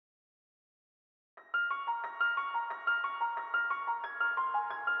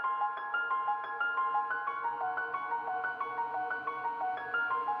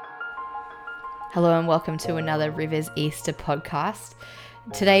Hello and welcome to another Rivers Easter podcast.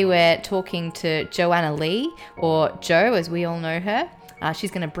 Today we're talking to Joanna Lee, or Jo as we all know her.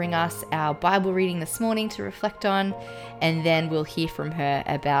 She's going to bring us our Bible reading this morning to reflect on, and then we'll hear from her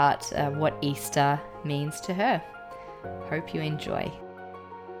about what Easter means to her. Hope you enjoy.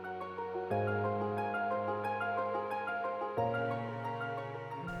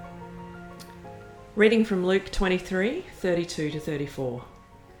 Reading from Luke 23, 32 to 34.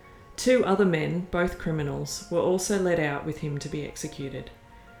 2 other men, both criminals, were also led out with him to be executed.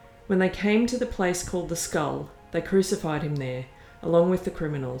 When they came to the place called the Skull, they crucified him there, along with the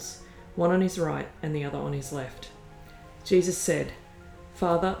criminals, one on his right and the other on his left. Jesus said,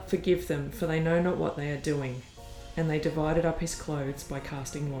 "Father, forgive them, for they know not what they are doing." And they divided up his clothes by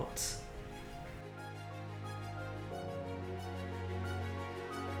casting lots.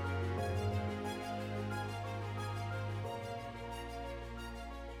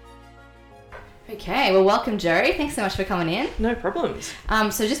 Okay, well, welcome, Jo. Thanks so much for coming in. No problems.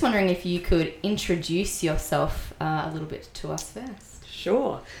 So just wondering if you could introduce yourself a little bit to us first.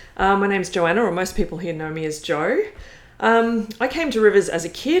 Sure. My name's Joanna, or most people here know me as Jo. I came to Rivers as a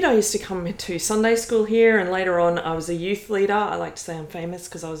kid. I used to come to Sunday school here, and later on I was a youth leader. I like to say I'm famous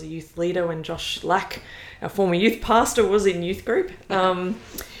because I was a youth leader when Josh Lack, our former youth pastor, was in youth group.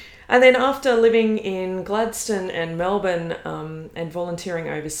 And then after living in Gladstone and Melbourne and volunteering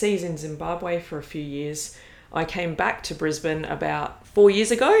overseas in Zimbabwe for a few years, I came back to Brisbane about 4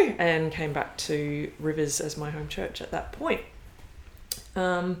 years ago and came back to Rivers as my home church at that point.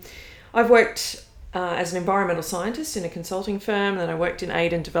 I've worked as an environmental scientist in a consulting firm, and then I worked in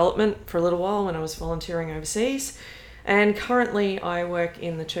aid and development for a little while when I was volunteering overseas. And currently I work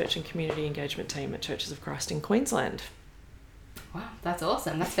in the church and community engagement team at Churches of Christ in Queensland. Wow, that's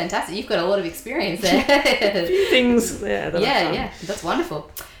awesome. That's fantastic. You've got a lot of experience there. A few things there. Yeah, that's wonderful.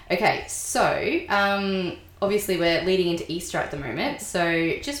 Okay, so obviously we're leading into Easter at the moment.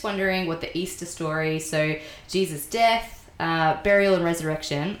 So just wondering what the Easter story, so Jesus' death, burial and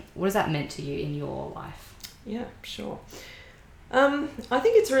resurrection, what has that meant to you in your life? Yeah, sure. I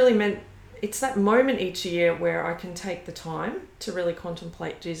think it's really meant, it's that moment each year where I can take the time to really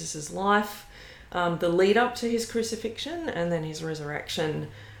contemplate Jesus' life, the lead up to his crucifixion and then his resurrection.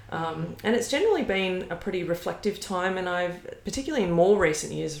 And it's generally been a pretty reflective time, and I've, particularly in more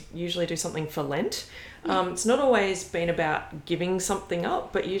recent years, usually do something for Lent. It's not always been about giving something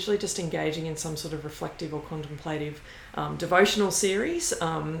up, but usually just engaging in some sort of reflective or contemplative devotional series.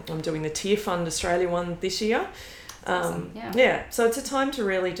 I'm doing the Tear Fund Australia one this year. Awesome. So it's a time to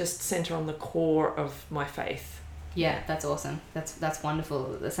really just centre on the core of my faith. Yeah, that's awesome. That's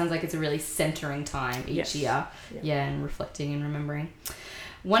wonderful. That sounds like it's a really centering time each year. Yeah, and reflecting and remembering.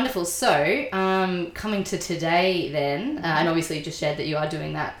 Wonderful. So, coming to today then, and obviously you just shared that you are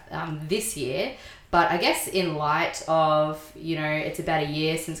doing that this year, but I guess in light of, it's about a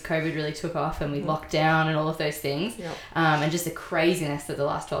year since COVID really took off and we locked down and all of those things, and just the craziness that the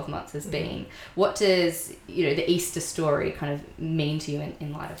last 12 months has been, what does, the Easter story kind of mean to you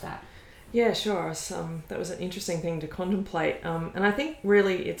in light of that? Yeah, sure. That was an interesting thing to contemplate. And I think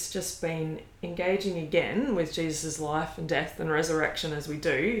really it's just been engaging again with Jesus' life and death and resurrection as we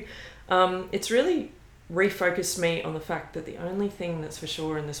do. It's really refocused me on the fact that the only thing that's for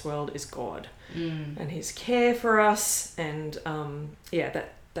sure in this world is God and his care for us, and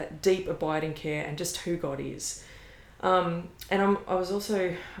that deep abiding care and just who God is. I've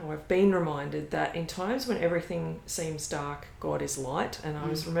been reminded that in times when everything seems dark, God is light. And I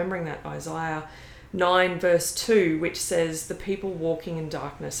was remembering that Isaiah 9 verse 2, which says, "The people walking in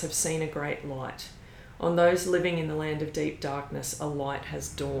darkness have seen a great light. On those living in the land of deep darkness, a light has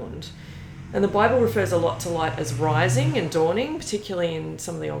dawned." And the Bible refers a lot to light as rising and dawning, particularly in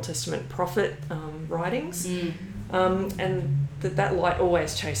some of the Old Testament prophet writings. And that light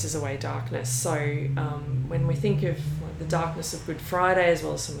always chases away darkness. So when we think of the darkness of Good Friday, as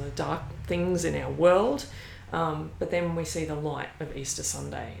well as some of the dark things in our world, but then we see the light of Easter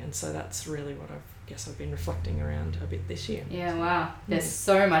Sunday. And so that's really what I've been reflecting around a bit this year. Yeah, wow. There's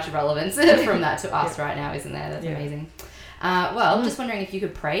so much relevance from that to us right now, isn't there? That's amazing. Just wondering if you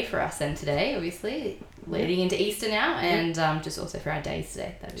could pray for us then today, obviously, leading into Easter now, and just also for our days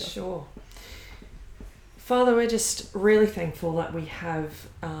today. That'd be awesome. Sure. Father, we're just really thankful that we have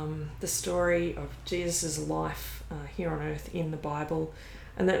the story of Jesus' life here on earth in the Bible,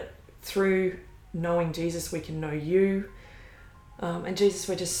 and that through knowing Jesus we can know you. And Jesus,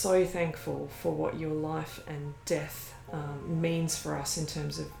 we're just so thankful for what your life and death means for us in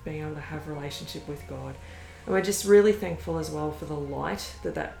terms of being able to have a relationship with God. And we're just really thankful as well for the light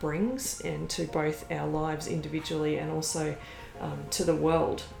that brings into both our lives individually and also to the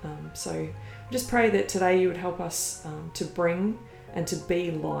world. So Just pray that today you would help us to bring and to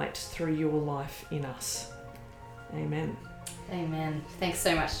be light through your life in us. Amen. Amen. Thanks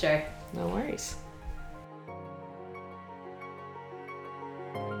so much, Jo. No worries.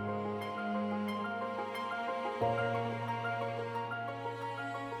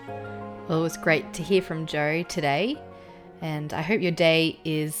 Well, it was great to hear from Jo today, and I hope your day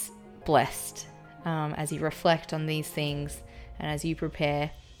is blessed as you reflect on these things and as you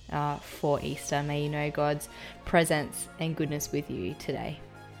prepare for Easter. May you know God's presence and goodness with you today.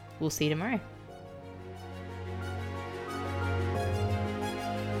 We'll see you tomorrow.